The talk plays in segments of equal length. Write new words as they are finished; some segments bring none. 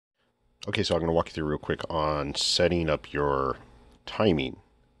Okay, so I'm going to walk you through real quick on setting up your timing,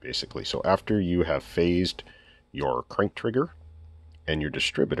 basically. So after you have phased your crank trigger and your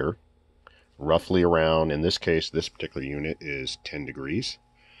distributor, roughly around, in this case, this particular unit is 10 degrees.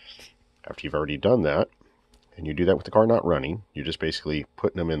 After you've already done that, and you do that with the car not running, you're just basically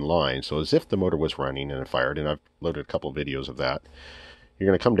putting them in line. So as if the motor was running and it fired, and I've loaded a couple of videos of that. You're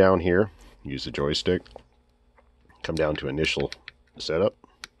going to come down here, use the joystick, come down to initial setup,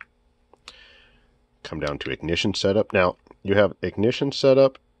 come down to ignition setup. Now, you have ignition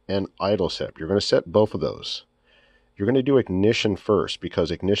setup and idle setup. You're going to set both of those. You're going to do ignition first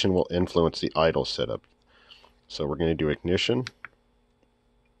because ignition will influence the idle setup. So we're going to do ignition.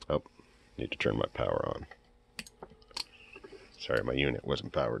 Oh, need to turn my power on. Sorry, my unit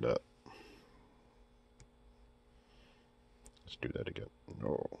wasn't powered up. Let's do that again.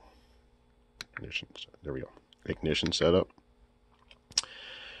 No. Ignition. There we go. Ignition setup.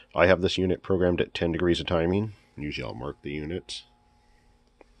 I have this unit programmed at 10 degrees of timing. Usually I'll mark the units.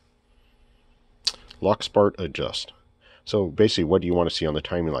 Lock spark adjust. So basically, what do you want to see on the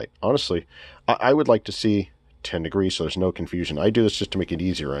timing light? Honestly, I would like to see 10 degrees so there's no confusion. I do this just to make it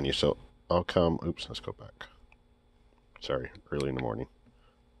easier on you. So I'll come, oops, let's go back. Sorry, early in the morning.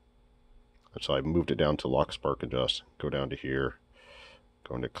 So I moved it down to lock spark adjust. Go down to here.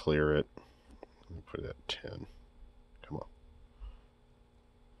 Going to clear it. Let me put it at 10. Come on.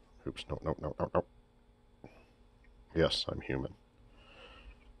 Oops, no. Yes, I'm human.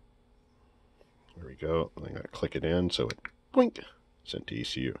 There we go. I'm going to click it in so it blink sent to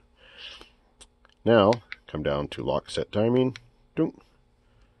ECU. Now come down to lock set timing.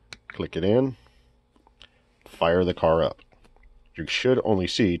 Click it in. Fire the car up. You should only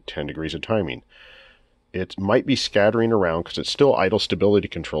see 10 degrees of timing. It might be scattering around because it's still idle stability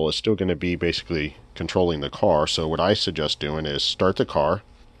control. It's still going to be basically controlling the car. So what I suggest doing is start the car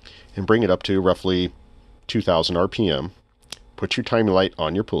and bring it up to roughly 2000 RPM. Put your timing light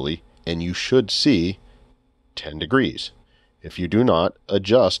on your pulley and you should see 10 degrees. If you do not,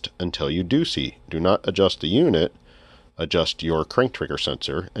 adjust until you do see. Do not adjust the unit, adjust your crank trigger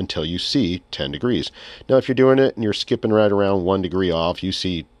sensor until you see 10 degrees. Now if you're doing it and you're skipping right around 1 degree off, you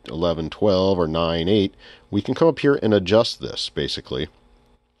see 11, 12 or 9, 8, we can come up here and adjust this basically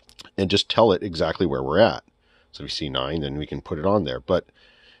and just tell it exactly where we're at. So if you see 9, then we can put it on there. But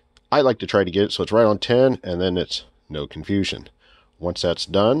I like to try to get it so it's right on 10 and then it's no confusion. Once that's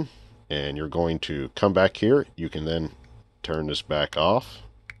done and you're going to come back here, you can then turn this back off.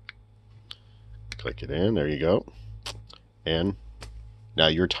 Click it in, there you go. And now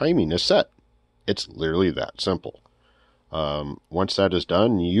your timing is set. It's literally that simple. Once that is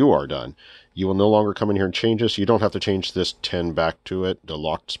done, you are done. You will no longer come in here and change this. You don't have to change this 10 back to it. The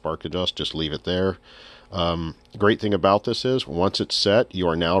locked spark adjust, just leave it there. Great thing about this is once it's set, you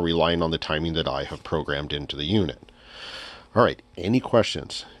are now relying on the timing that I have programmed into the unit. All right, any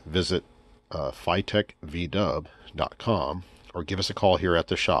questions, visit fitechvdub.com or give us a call here at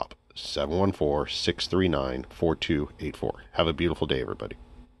the shop, 714-639-4284. Have a beautiful day, everybody.